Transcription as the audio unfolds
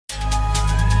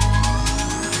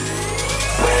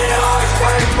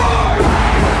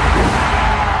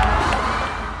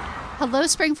Hello,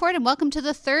 Springford, and welcome to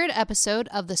the third episode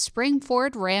of the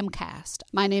Springford Ramcast.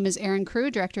 My name is Erin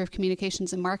Crew, Director of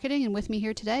Communications and Marketing, and with me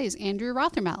here today is Andrew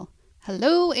Rothermel.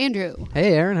 Hello, Andrew.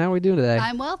 Hey, Erin. How are we doing today?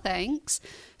 I'm well, thanks.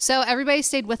 So everybody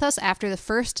stayed with us after the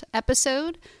first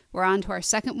episode. We're on to our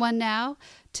second one now.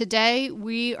 Today,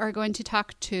 we are going to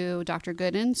talk to Dr.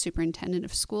 Gooden, Superintendent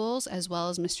of Schools, as well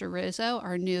as Mr. Rizzo,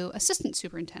 our new Assistant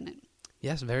Superintendent.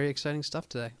 Yes, very exciting stuff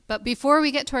today. But before we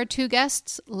get to our two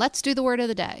guests, let's do the word of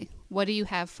the day. What do you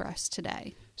have for us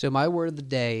today? So my word of the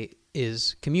day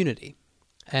is community.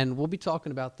 And we'll be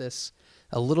talking about this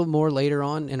a little more later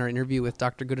on in our interview with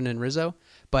Dr. Gooden and Rizzo.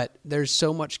 But there's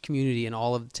so much community in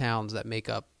all of the towns that make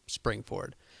up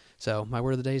Springford. So my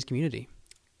word of the day is community.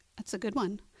 That's a good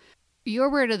one. Your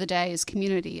word of the day is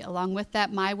community. Along with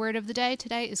that, my word of the day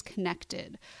today is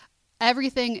connected.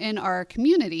 Everything in our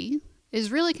community is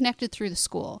really connected through the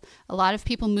school. A lot of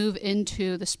people move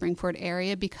into the Springford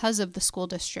area because of the school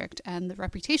district and the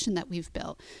reputation that we've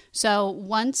built. So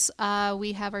once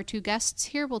we have our two guests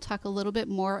here, we'll talk a little bit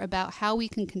more about how we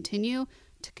can continue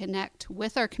to connect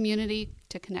with our community,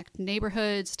 to connect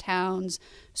neighborhoods, towns,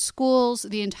 schools,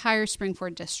 the entire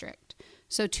Springford district.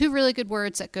 So two really good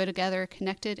words that go together,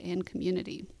 connected and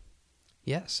community.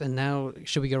 Yes, and now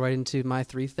should we go right into my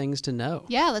 3 things to know?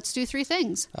 Yeah, let's do 3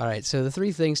 things. All right, so the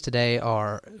 3 things today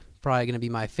are probably going to be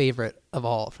my favorite of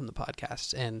all from the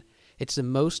podcast, and it's the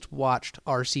most watched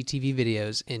RCTV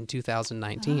videos in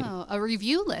 2019. Oh, a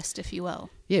review list, if you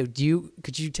will. Yeah,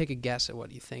 could you take a guess at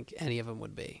what you think any of them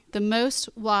would be? The most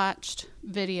watched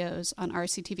videos on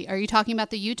RCTV. Are you talking about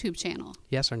the YouTube channel?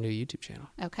 Yes, our new YouTube channel.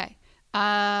 Okay.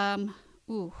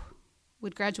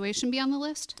 Would graduation be on the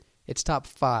list? It's top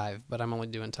 5, but I'm only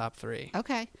doing top 3.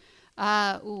 Okay.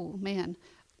 Man.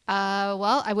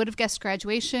 Well, I would have guessed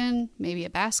graduation, maybe a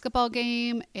basketball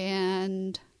game,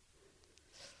 and...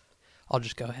 I'll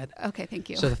just go ahead. Okay, thank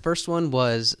you. So the first one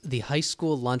was the high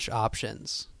school lunch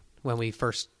options. When we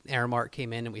first, Aramark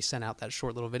came in and we sent out that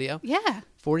short little video. Yeah.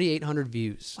 4,800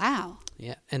 views. Wow.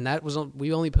 Yeah, and that was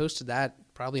we only posted that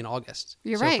probably in August.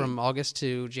 You're so right. From August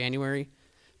to January,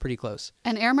 pretty close.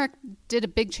 And Aramark did a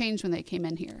big change when they came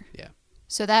in here. Yeah.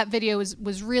 So that video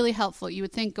was really helpful. You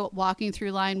would think walking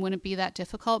through line wouldn't be that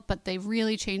difficult, but they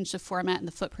really changed the format and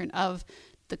the footprint of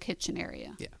the kitchen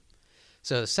area. Yeah.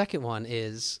 So the second one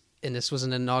is, and this was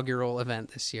an inaugural event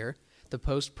this year, the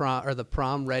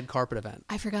prom red carpet event.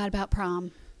 I forgot about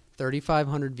prom.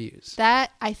 3,500 views.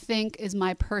 That, I think, is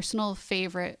my personal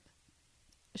favorite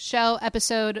show,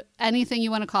 episode, anything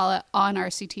you want to call it, on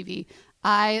RCTV.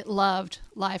 I loved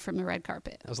Live from the Red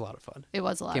Carpet. That was a lot of fun. It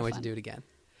was a lot of fun. Can't wait to do it again.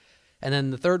 And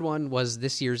then the third one was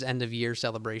this year's end-of-year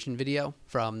celebration video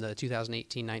from the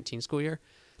 2018-19 school year,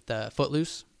 the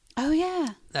Footloose. Oh, yeah.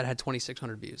 That had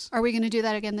 2,600 views. Are we going to do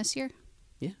that again this year?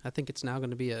 Yeah, I think it's now going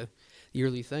to be a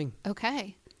yearly thing.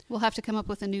 Okay. We'll have to come up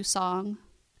with a new song.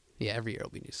 Yeah, every year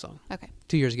will be a new song. Okay.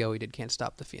 2 years ago, we did Can't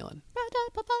Stop the Feeling.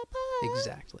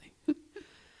 Exactly.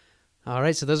 All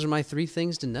right, so those are my 3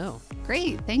 things to know.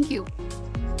 Great. Thank you.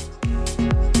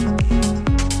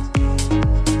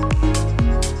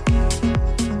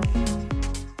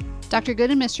 Dr.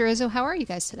 Good and Mr. Rizzo, how are you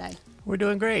guys today? We're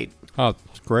doing great. Oh,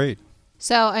 it's great.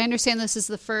 So I understand this is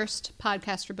the first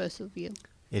podcast for both of you.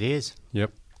 It is.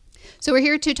 Yep. So we're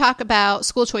here to talk about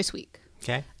School Choice Week.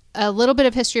 Okay. A little bit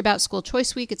of history about School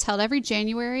Choice Week. It's held every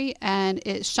January, and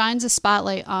it shines a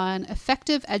spotlight on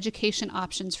effective education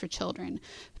options for children,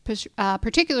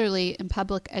 particularly in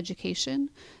public education.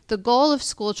 The goal of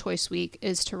School Choice Week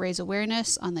is to raise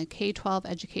awareness on the K-12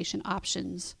 education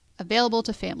options available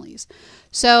to families.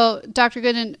 So, Dr.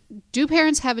 Gooden, do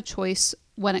parents have a choice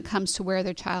when it comes to where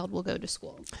their child will go to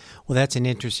school? Well, that's an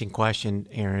interesting question,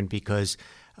 Erin, because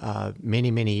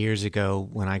many, many years ago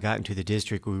when I got into the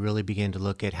district, we really began to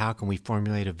look at how can we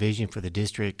formulate a vision for the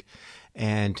district.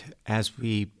 And as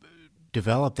we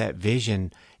developed that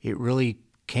vision, it really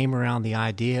came around the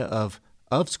idea of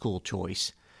school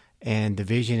choice. And the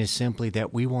vision is simply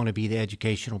that we want to be the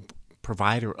educational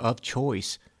provider of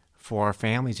choice for our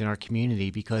families and our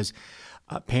community, because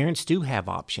parents do have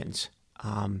options.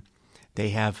 They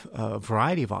have a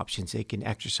variety of options they can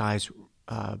exercise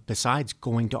besides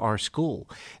going to our school.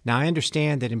 Now, I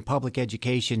understand that in public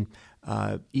education,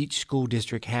 each school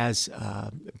district has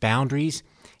boundaries,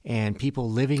 and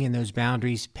people living in those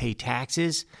boundaries pay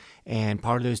taxes, and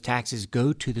part of those taxes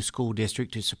go to the school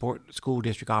district to support school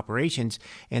district operations,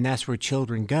 and that's where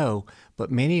children go. But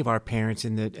many of our parents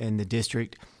in the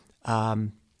district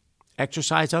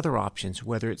exercise other options,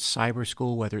 whether it's cyber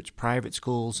school, whether it's private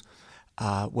schools,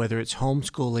 whether it's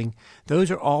homeschooling.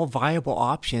 Those are all viable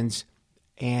options,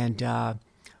 and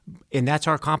and that's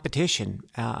our competition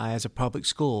as a public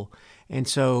school. And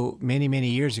so many, many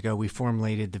years ago, we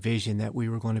formulated the vision that we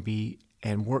were going to be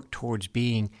and work towards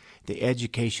being the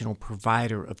educational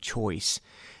provider of choice.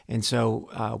 And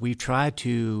so we've tried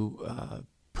to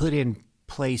put in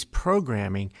place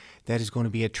programming that is going to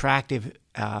be attractive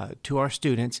to our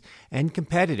students and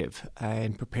competitive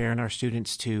in preparing our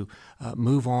students to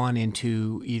move on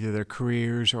into either their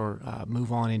careers or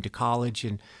move on into college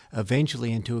and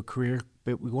eventually into a career.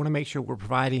 But we want to make sure we're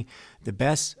providing the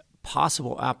best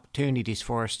possible opportunities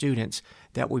for our students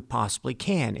that we possibly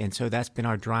can. And so that's been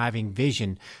our driving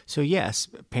vision. So yes,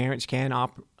 parents can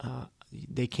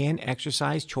they can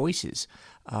exercise choices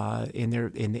in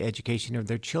the education of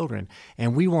their children,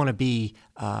 and we want to be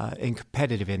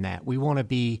competitive in that. We want to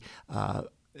be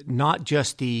not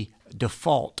just the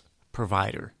default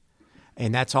provider,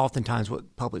 and that's oftentimes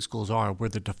what public schools are. We're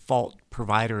the default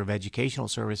provider of educational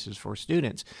services for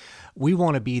students. We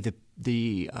want to be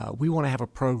we want to have a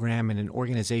program and an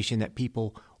organization that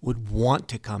people would want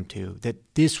to come to,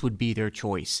 that this would be their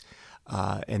choice,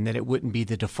 and that it wouldn't be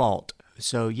the default.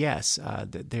 So yes,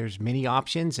 there's many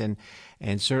options, and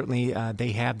certainly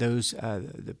they have those.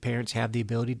 The parents have the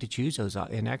ability to choose those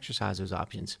and exercise those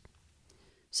options.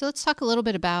 So let's talk a little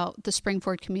bit about the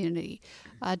Spring-Ford community.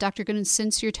 Dr. Gooden,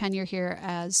 since your tenure here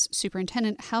as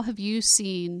superintendent, how have you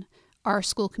seen our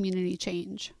school community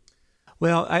change?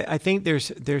 Well, I think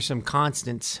there's some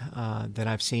constants that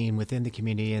I've seen within the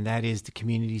community, and that is the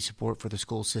community support for the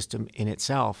school system in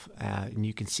itself. And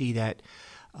you can see that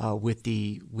with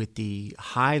the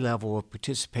high level of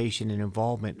participation and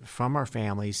involvement from our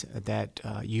families that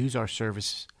use our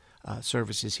services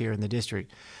here in the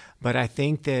district. But I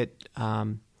think that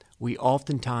we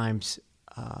oftentimes,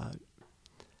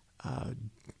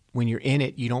 when you're in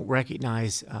it, you don't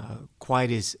recognize quite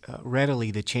as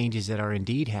readily the changes that are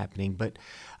indeed happening. But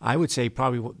I would say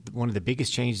probably one of the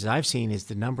biggest changes I've seen is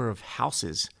the number of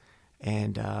houses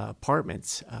and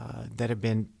apartments that have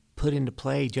been put into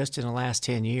play just in the last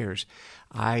 10 years.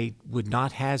 I would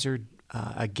not hazard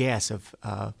a guess of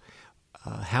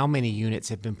how many units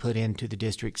have been put into the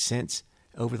district since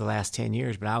over the last 10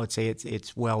 years, but I would say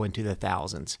it's well into the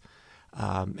thousands.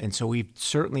 And so we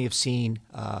certainly have seen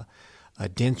a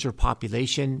denser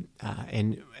population,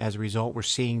 and as a result, we're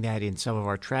seeing that in some of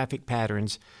our traffic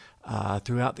patterns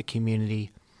throughout the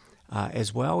community,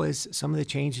 as well as some of the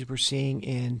changes we're seeing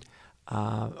in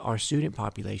our student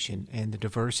population and the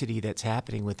diversity that's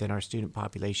happening within our student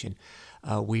population.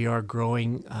 We are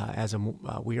growing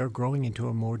we are growing into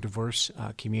a more diverse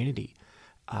community,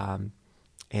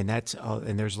 and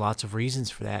there's lots of reasons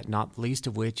for that. Not the least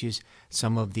of which is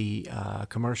some of the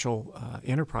commercial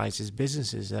enterprises,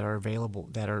 businesses that are available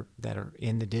that are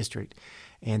in the district,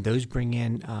 and those bring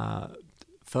in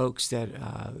folks that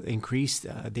increase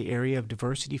the area of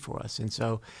diversity for us. And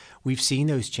so we've seen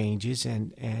those changes,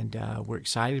 and we're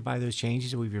excited by those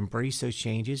changes. We've embraced those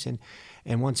changes.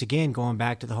 And once again, going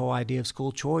back to the whole idea of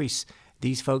school choice,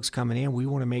 these folks coming in, we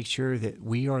want to make sure that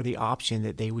we are the option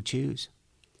that they would choose.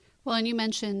 Well, and you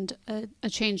mentioned a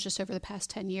change just over the past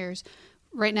 10 years.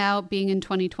 Right now, being in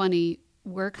 2020,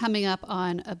 we're coming up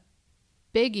on a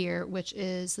big year, which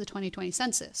is the 2020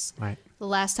 census. Right. The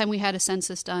last time we had a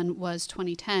census done was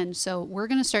 2010. So we're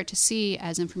going to start to see,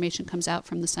 as information comes out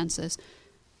from the census,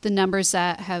 the numbers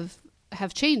that have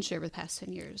changed over the past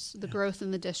 10 years, the growth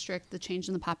in the district, the change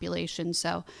in the population.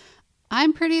 So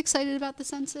I'm pretty excited about the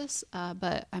census,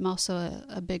 but I'm also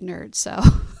a big nerd. So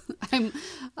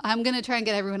I'm going to try and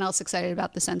get everyone else excited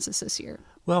about the census this year.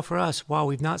 Well, for us, while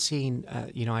we've not seen,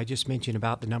 I just mentioned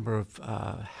about the number of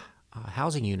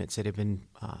housing units that have been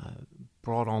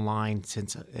brought online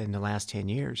since in the last 10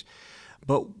 years.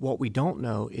 But what we don't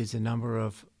know is the number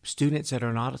of students that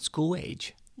are not at school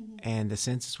age. Mm-hmm. And the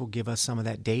census will give us some of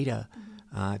that data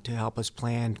to help us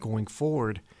plan going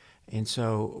forward. And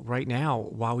so right now,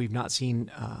 while we've not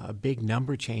seen a big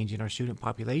number change in our student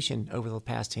population over the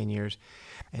past 10 years,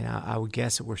 and I would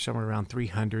guess that we're somewhere around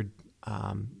 300,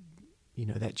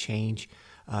 that change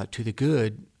to the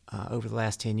good over the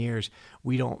last 10 years,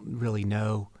 we don't really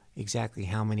know exactly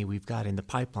how many we've got in the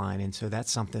pipeline. And so that's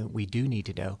something that we do need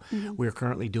to know. Mm-hmm. We're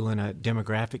currently doing a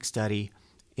demographic study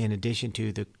in addition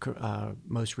to the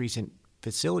most recent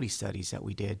facility studies that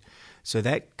we did. So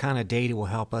that kind of data will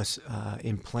help us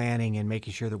in planning and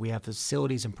making sure that we have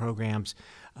facilities and programs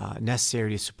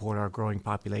necessary to support our growing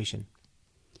population.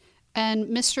 And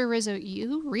Mr. Rizzo,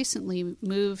 you recently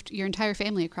moved your entire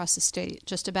family across the state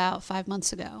just about 5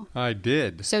 months ago. I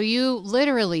did. So you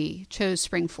literally chose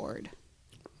Spring-Ford.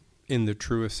 In the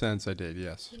truest sense, I did,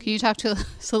 yes. Can you talk to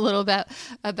us a little bit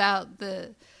about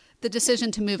the the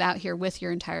decision to move out here with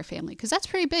your entire family? Because that's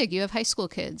pretty big. You have high school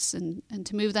kids, and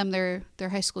to move them their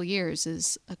high school years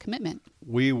is a commitment.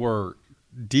 We were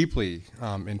deeply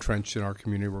entrenched in our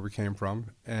community where we came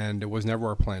from, and it was never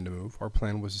our plan to move. Our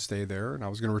plan was to stay there, and I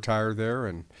was going to retire there,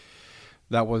 and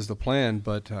that was the plan.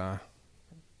 But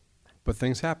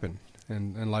things happen,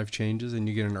 and life changes, and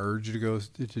you get an urge to go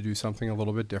to do something a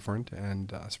little bit different.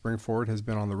 And Spring Forward has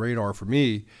been on the radar for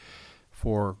me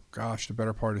for, the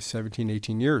better part of 17,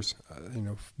 18 years.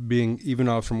 Being, even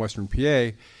though I was from Western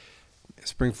PA,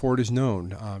 Spring Forward is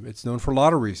known. It's known for a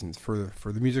lot of reasons, for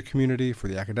the music community, for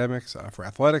the academics, for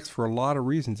athletics, for a lot of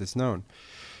reasons it's known.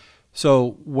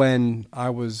 So when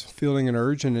I was feeling an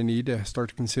urge and a need to start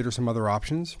to consider some other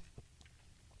options,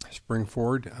 Spring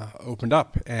Forward opened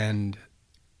up, and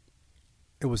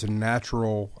it was a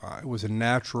natural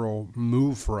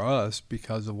move for us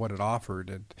because of what it offered.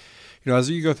 And as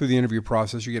you go through the interview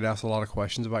process, you get asked a lot of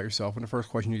questions about yourself, and the first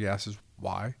question you get asked is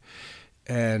why.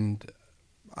 And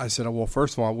I said, well,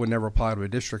 first of all, I would never apply to a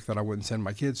district that I wouldn't send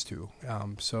my kids to.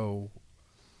 So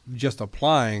just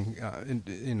applying,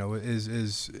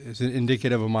 is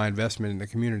indicative of my investment in the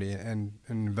community and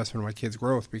an investment in my kids'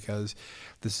 growth, because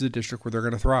this is a district where they're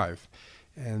going to thrive.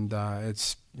 And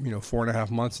it's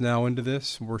 4.5 months now into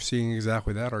this. We're seeing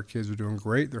exactly that. Our kids are doing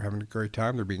great. They're having a great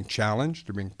time. They're being challenged.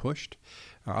 They're being pushed.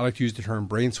 I like to use the term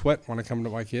brain sweat when I come to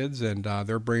my kids, and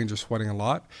their brains are sweating a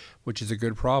lot, which is a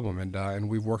good problem. And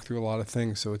we've worked through a lot of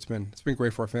things, so it's been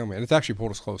great for our family, and it's actually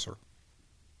pulled us closer.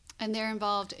 And they're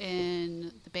involved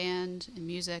in the band, in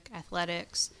music,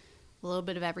 athletics, a little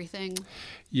bit of everything.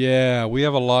 Yeah, we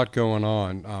have a lot going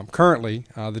on. Currently,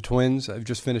 the Twins have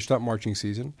just finished up marching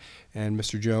season, and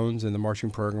Mr. Jones and the marching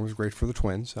program was great for the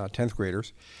Twins, 10th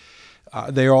graders.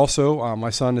 They also, my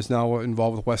son is now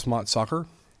involved with Westmont soccer,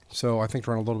 so I think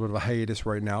they're on a little bit of a hiatus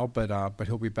right now, but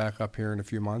he'll be back up here in a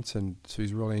few months, and so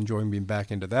he's really enjoying being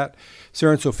back into that.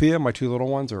 Sarah and Sophia, my two little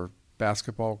ones, are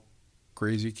basketball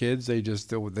crazy kids. They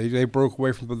broke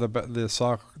away from the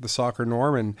soccer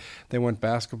norm, and they went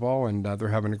basketball, and they're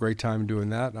having a great time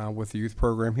doing that with the youth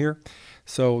program here.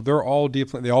 So they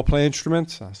all play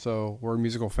instruments. So we're a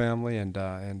musical family, and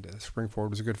Spring Forward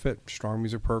was a good fit. Strong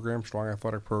music program, strong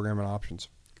athletic program, and options.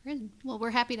 Great. Well,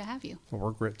 we're happy to have you. Well,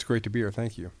 we're great. It's great to be here.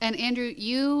 Thank you. And Andrew,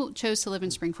 you chose to live in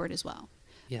Spring Forward as well.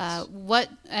 Yes.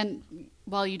 And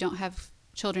while you don't have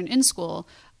children in school,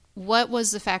 what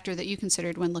was the factor that you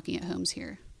considered when looking at homes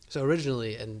here? So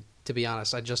originally, and to be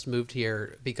honest, I just moved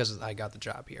here because I got the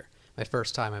job here. My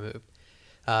first time I moved.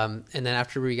 And then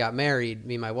after we got married,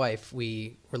 me and my wife,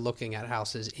 we were looking at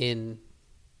houses in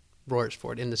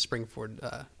Royersford, in the Spring Forward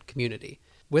community.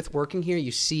 With working here,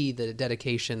 you see the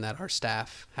dedication that our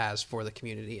staff has for the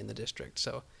community in the district.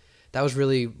 So that was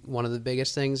really one of the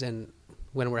biggest things. And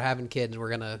when we're having kids, we're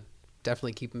going to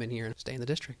definitely keep them in here and stay in the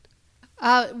district.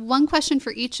 One question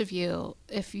for each of you,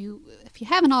 if you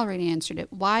haven't already answered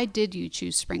it, why did you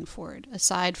choose Spring Forward?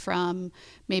 Aside from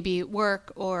maybe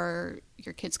work or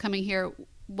your kids coming here,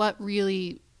 what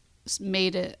really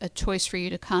made it a choice for you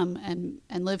to come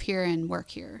and live here and work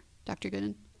here? Dr.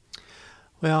 Gooden?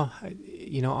 Well,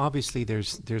 obviously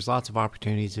there's lots of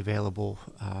opportunities available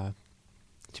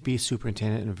to be a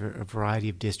superintendent in a variety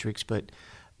of districts, but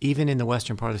even in the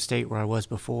western part of the state where I was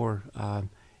before,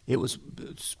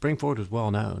 Spring Forward was well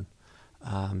known,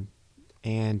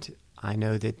 and I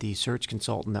know that the search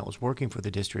consultant that was working for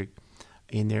the district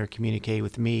in their communique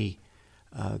with me,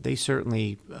 they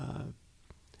certainly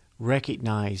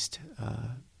recognized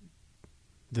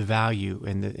the value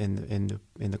and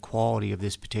the quality of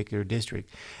this particular district.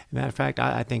 As a matter of fact,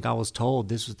 I think I was told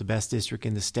this was the best district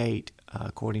in the state,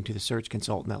 according to the search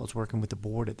consultant that was working with the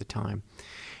board at the time.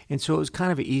 And so it was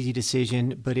kind of an easy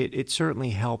decision, but it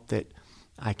certainly helped that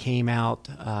I came out,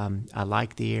 I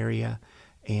liked the area,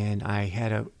 and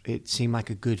it seemed like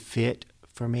a good fit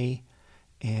for me.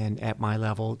 And at my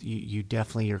level, you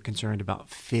definitely are concerned about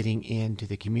fitting into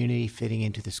the community, fitting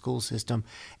into the school system,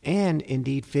 and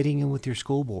indeed fitting in with your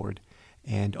school board.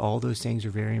 And all those things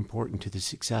are very important to the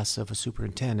success of a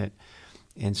superintendent.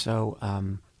 And so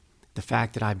the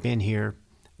fact that I've been here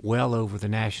well over the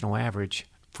national average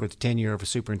for the tenure of a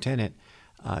superintendent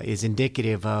is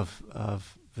indicative of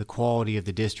the quality of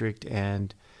the district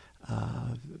and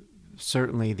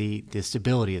certainly the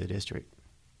stability of the district.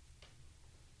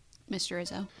 Mr.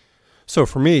 Rizzo? So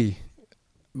for me,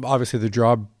 obviously the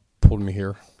job pulled me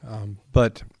here.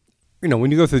 But,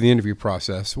 when you go through the interview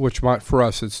process, which for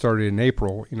us it started in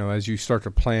April, as you start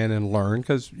to plan and learn,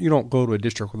 because you don't go to a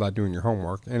district without doing your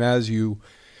homework. And as you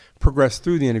progress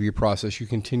through the interview process, you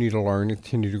continue to learn, you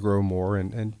continue to grow more,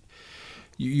 and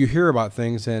you hear about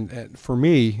things. And for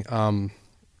me,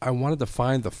 I wanted to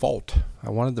find the fault. I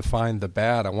wanted to find the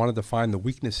bad. I wanted to find the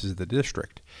weaknesses of the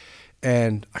district.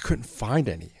 And I couldn't find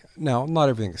any. Now, not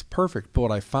everything is perfect, but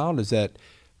what I found is that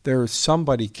there is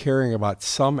somebody caring about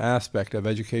some aspect of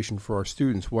education for our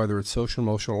students, whether it's social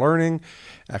emotional learning,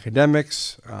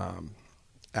 academics,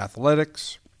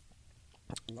 athletics.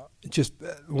 Just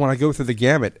when I go through the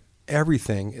gamut,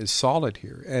 everything is solid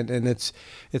here, and it's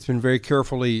been very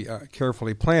carefully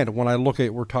planned. When I look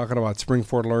at, we're talking about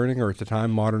Spring-Forward Learning, or at the time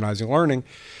Modernizing Learning,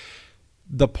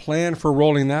 the plan for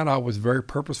rolling that out was very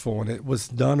purposeful, and it was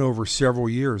done over several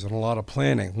years and a lot of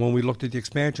planning. When we looked at the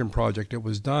expansion project, it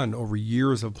was done over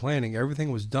years of planning. Everything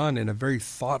was done in a very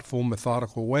thoughtful,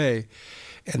 methodical way,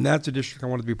 and that's a district I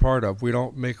want to be part of. We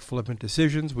don't make flippant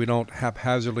decisions. We don't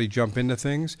haphazardly jump into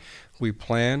things. We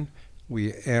plan,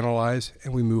 we analyze,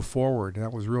 and we move forward. And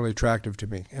that was really attractive to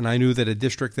me. And I knew that a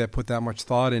district that put that much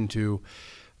thought into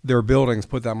their buildings,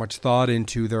 put that much thought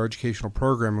into their educational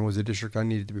programming, was a district I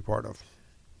needed to be part of.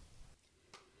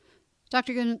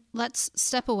 Dr. Gooden, let's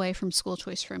step away from school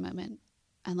choice for a moment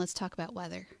and let's talk about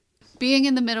weather. Being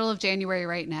in the middle of January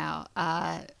right now,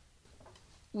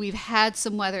 we've had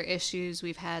some weather issues.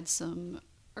 We've had one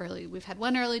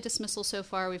early dismissal so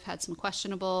far. We've had some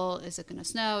questionable, is it going to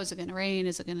snow? Is it going to rain?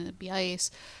 Is it going to be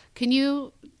ice? Can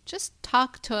you just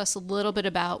talk to us a little bit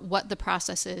about what the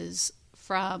process is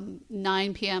from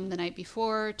 9 p.m. the night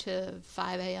before to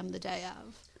 5 a.m. the day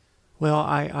of? Well,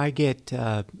 I get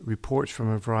reports from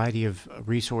a variety of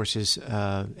resources,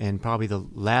 and probably the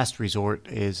last resort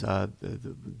is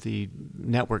the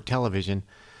network television.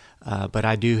 But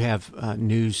I do have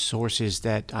news sources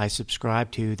that I subscribe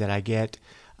to that I get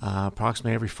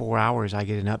approximately every 4 hours. I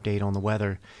get an update on the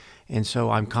weather, and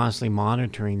so I'm constantly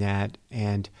monitoring that.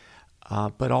 And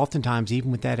but oftentimes,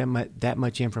 even with that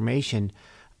much information,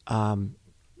 I'll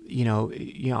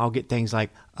get things like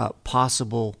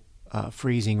possible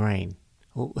freezing rain.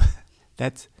 Well,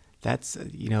 that's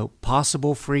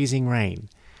possible freezing rain.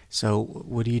 So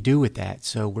what do you do with that?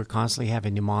 So we're constantly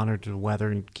having to monitor the weather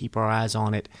and keep our eyes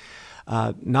on it,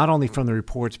 not only from the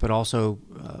reports, but also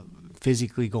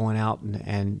physically going out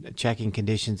and checking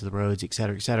conditions of the roads, et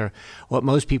cetera, et cetera. What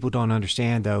most people don't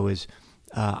understand, though, is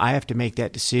I have to make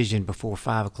that decision before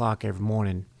 5 o'clock every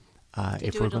morning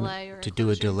if we're going to do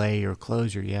a delay or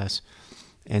closure, yes.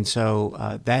 And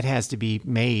so that has to be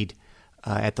made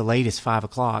at the latest 5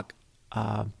 o'clock.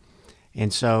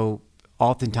 And so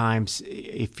oftentimes,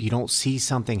 if you don't see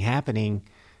something happening,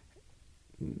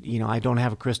 I don't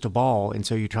have a crystal ball. And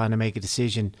so you're trying to make a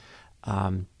decision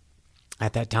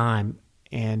at that time.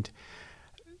 And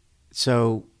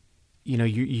so, you're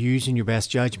using your best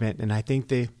judgment. And I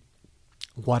think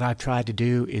what I've tried to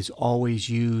do is always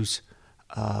use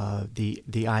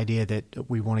the idea that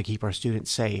we want to keep our students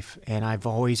safe, and I've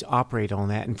always operated on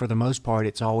that, and for the most part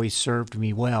it's always served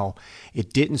me well.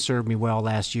 It didn't serve me well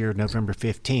last year, November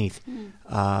 15th,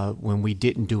 when we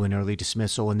didn't do an early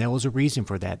dismissal, and there was a reason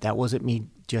for that. That wasn't me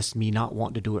not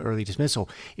wanting to do an early dismissal.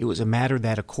 It was a matter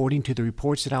that, according to the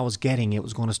reports that I was getting, it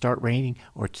was going to start raining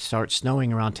or start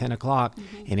snowing around 10 o'clock,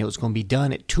 and it was going to be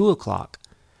done at 2 o'clock,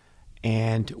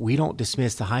 and we don't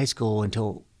dismiss the high school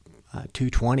until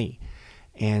 2:20.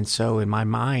 And so in my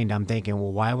mind, I'm thinking,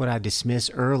 well, why would I dismiss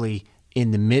early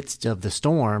in the midst of the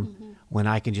storm when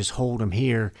I can just hold them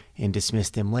here and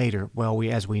dismiss them later? Well,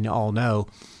 as we all know,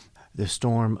 the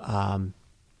storm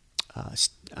was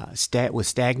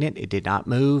stagnant. It did not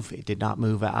move. It did not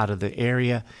move out of the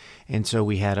area, and so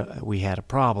we had a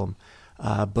problem.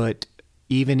 But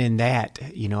even in that,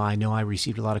 I know I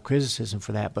received a lot of criticism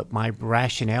for that, but my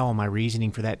rationale, my reasoning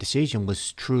for that decision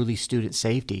was truly student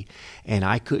safety, and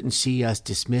I couldn't see us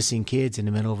dismissing kids in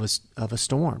the middle of a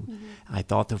storm. I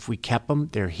thought that if we kept them,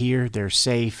 they're here, they're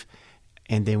safe,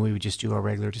 and then we would just do our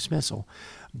regular dismissal.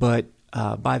 But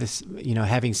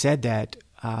having said that,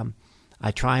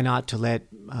 I try not to let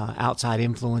outside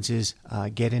influences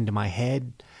get into my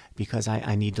head, because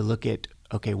I need to look at,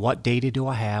 okay, what data do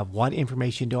I have? What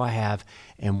information do I have?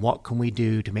 And what can we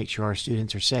do to make sure our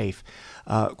students are safe?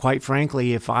 Quite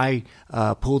frankly, if I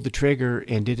pulled the trigger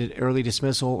and did an early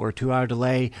dismissal or a 2-hour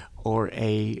delay or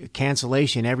a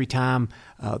cancellation every time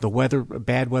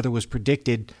bad weather was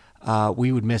predicted,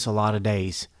 we would miss a lot of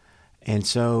days. And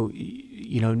so,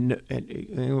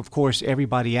 of course,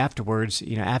 everybody afterwards,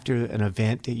 after an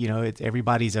event,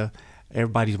 everybody's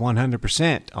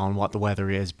 100% on what the weather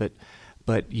is, but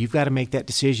you've got to make that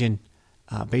decision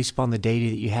based upon the data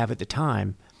that you have at the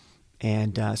time.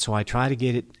 And so I try to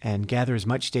get it and gather as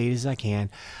much data as I can.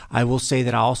 I will say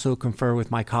that I also confer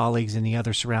with my colleagues in the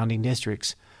other surrounding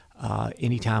districts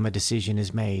anytime a decision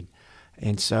is made.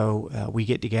 And so we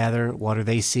get together. What are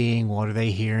they seeing? What are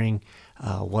they hearing?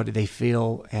 what do they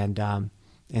feel, and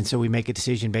so we make a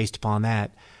decision based upon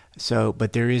that. So,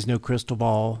 but there is no crystal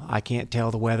ball. I can't tell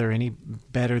the weather any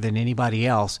better than anybody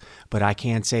else, but I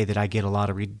can say that I get a lot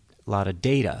of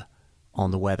data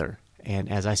on the weather.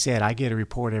 And as I said, I get a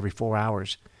report every 4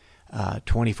 hours,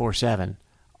 24/7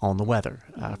 on the weather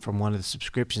from one of the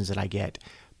subscriptions that I get,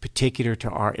 particular to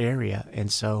our area. And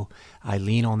so I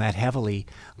lean on that heavily.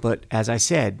 But as I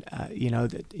said,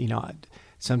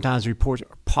 sometimes reports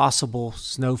are possible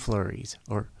snow flurries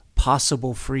or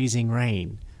possible freezing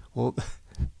rain. Well,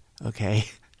 okay,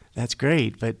 that's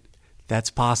great, but that's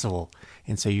possible.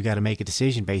 And so you got to make a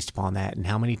decision based upon that. And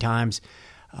how many times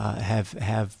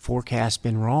have forecasts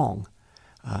been wrong?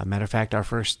 Matter of fact, our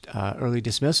first early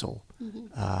dismissal,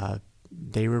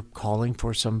 they were calling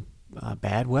for some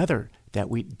bad weather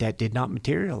that did not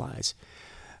materialize.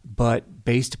 But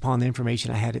based upon the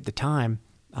information I had at the time,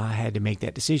 I had to make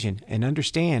that decision. And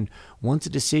understand, once a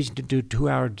decision to do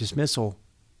 2-hour dismissal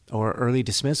or early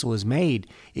dismissal is made,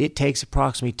 it takes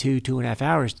approximately 2.5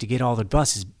 hours to get all the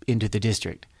buses into the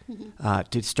district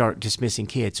to start dismissing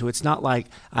kids. So it's not like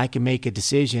I can make a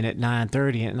decision at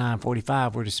 9:30 and at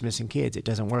 9:45 we're dismissing kids. It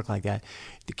doesn't work like that.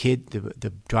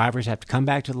 The drivers have to come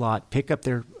back to the lot, pick up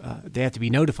their, they have to be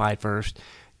notified first,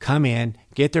 come in,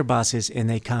 get their buses, and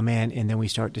they come in, and then we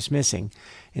start dismissing.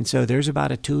 And so there's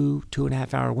about a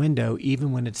 2.5 hour window,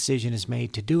 even when a decision is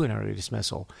made to do an early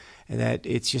dismissal, and that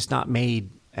it's just not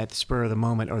made at the spur of the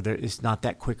moment, or it's not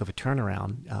that quick of a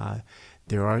turnaround.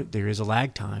 There is a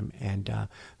lag time, and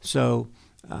so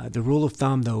the rule of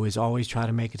thumb, though, is always try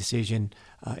to make a decision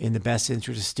in the best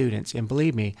interest of students. And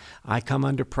believe me, I come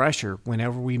under pressure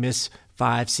whenever we miss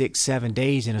 5, 6, 7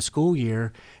 days in a school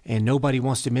year, and nobody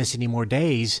wants to miss any more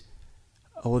days.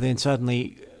 Well, then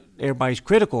suddenly everybody's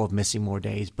critical of missing more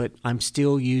days, but I'm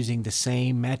still using the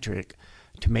same metric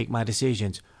to make my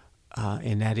decisions.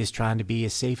 And that is trying to be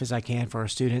as safe as I can for our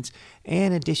students,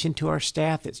 in addition to our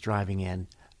staff that's driving in.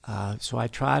 So I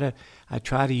try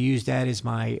to use that as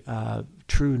my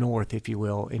true north, if you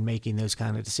will, in making those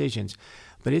kind of decisions.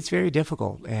 But it's very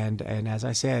difficult, and as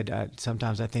I said,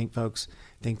 sometimes I think folks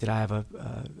think that I have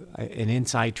an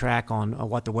inside track on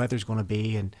what the weather's going to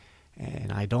be, and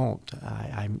I don't.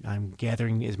 I'm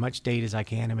gathering as much data as I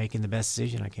can and making the best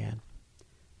decision I can.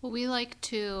 Well, we like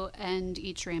to end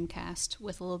each Ramcast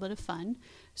with a little bit of fun.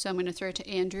 So I'm going to throw it to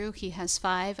Andrew. He has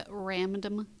 5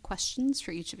 random questions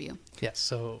for each of you. Yes,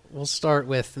 so we'll start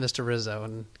with Mr. Rizzo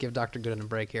and give Dr. Gooden a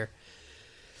break here.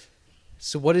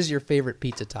 So what is your favorite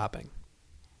pizza topping?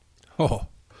 Oh,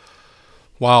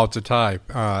 wow, it's a tie.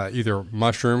 Either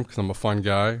mushroom, because I'm a fun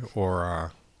guy,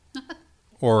 or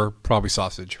probably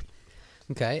sausage.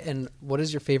 Okay, and what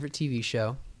is your favorite TV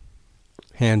show?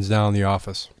 Hands down, The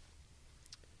Office.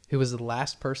 Who was the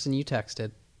last person you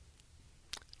texted?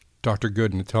 Dr.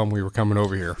 Gooden to tell him we were coming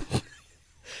over here.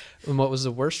 And what was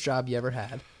the worst job you ever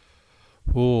had?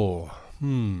 I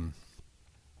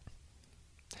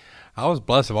was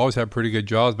blessed. I've always had pretty good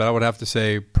jobs, but I would have to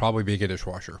say probably being a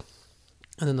dishwasher.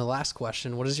 And then the last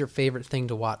question, what is your favorite thing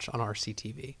to watch on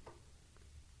RCTV?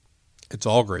 It's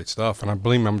all great stuff, and I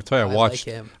believe me, I'm going to tell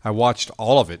you, I watched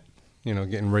all of it,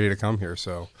 getting ready to come here,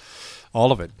 so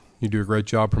all of it. You do a great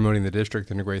job promoting the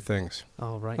district and the great things.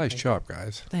 All right. Nice job,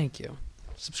 guys. Thank you.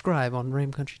 Subscribe on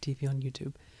Ram Country TV on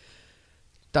YouTube.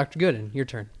 Dr. Gooden, your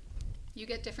turn. You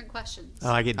get different questions.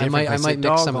 Oh, I get different. I might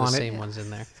mix some of the same ones in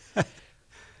there.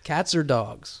 Cats or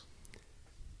dogs?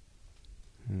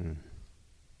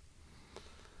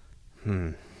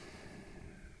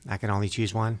 I can only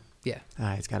choose one? Yeah.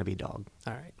 It's got to be dog.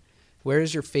 All right. Where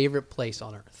is your favorite place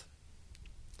on earth?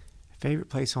 Favorite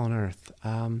place on earth?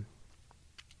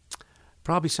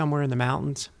 Probably somewhere in the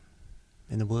mountains,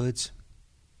 in the woods,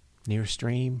 near a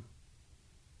stream.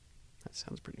 That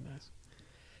sounds pretty nice.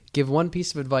 Give one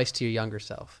piece of advice to your younger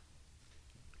self.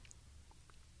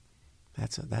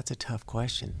 That's a tough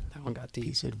question. That one got deep.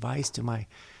 Piece of advice to my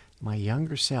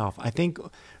younger self. I think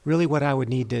really what I would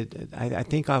need to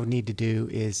do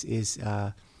is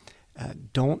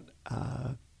don't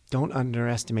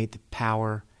underestimate the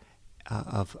power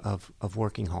of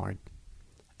working hard.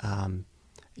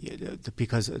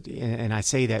 Because, and I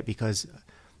say that because,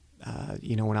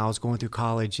 when I was going through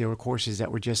college, there were courses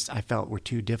that I felt were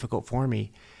too difficult for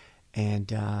me.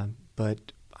 But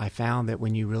I found that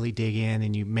when you really dig in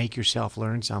and you make yourself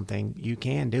learn something, you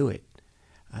can do it.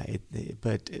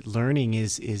 But learning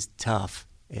is tough.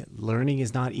 Learning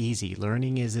is not easy.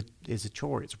 Learning is a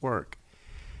chore. It's work.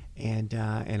 And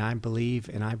I believe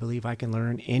I can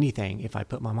learn anything if I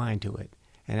put my mind to it.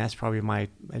 And that's probably my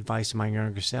advice to my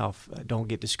younger self. Don't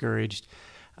get discouraged,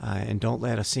 and don't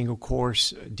let a single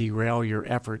course derail your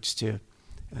efforts to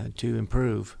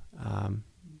improve.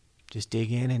 just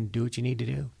dig in and do what you need to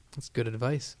do. That's good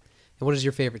advice. And what is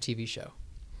your favorite TV show?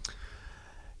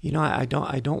 You know, I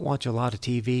don't watch a lot of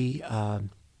TV.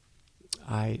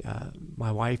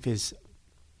 My wife is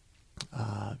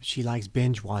she likes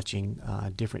binge watching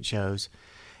different shows,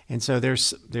 and so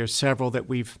there's several that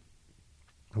we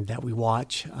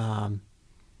watch.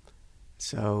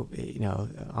 So you know,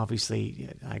 obviously,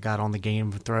 I got on the Game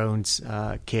of Thrones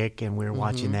kick, and we were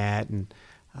watching that, and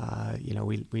you know,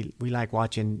 we like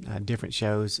watching different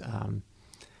shows.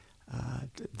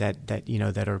 That you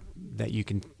know that you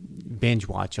can binge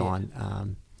watch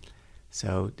on.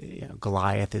 So you know,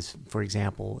 Goliath is, for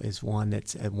example, is one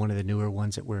that's one of the newer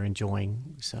ones that we're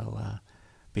enjoying. So,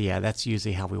 but yeah, that's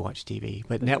usually how we watch TV.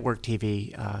 But network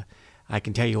TV, I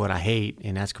can tell you what I hate,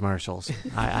 and that's commercials.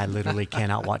 I literally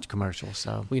cannot watch commercials.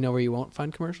 So We know where you won't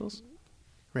find commercials?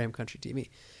 Ram Country TV.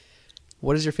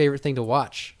 What is your favorite thing to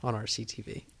watch on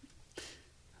RCTV?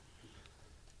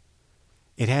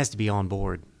 it has to be On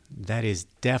Board. That is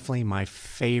definitely my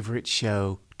favorite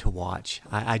show to watch.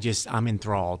 I'm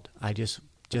enthralled.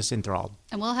 Just enthralled.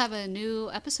 And we'll have a new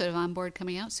episode of On Board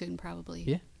coming out soon, probably.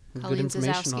 Yeah. Good Colleen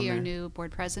information on Zazowski, our there. new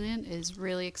board president, is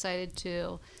really excited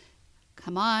to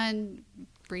come on,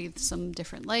 breathe some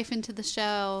different life into the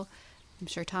show. I'm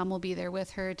sure Tom will be there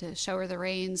with her to show her the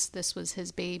reins. This was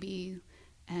his baby,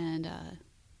 and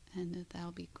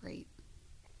that'll be great.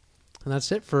 And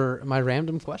that's it for my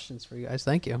random questions for you guys.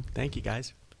 Thank you. Thank you,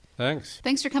 guys. Thanks.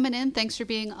 Thanks for coming in. Thanks for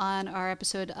being on our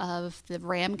episode of the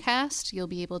Ramcast. You'll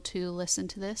be able to listen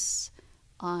to this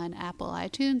on Apple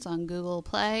iTunes, on Google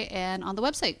Play, and on the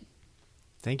website.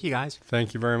 Thank you, guys.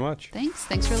 Thank you very much. Thanks.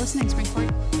 Thanks for listening,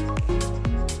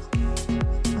 Springport.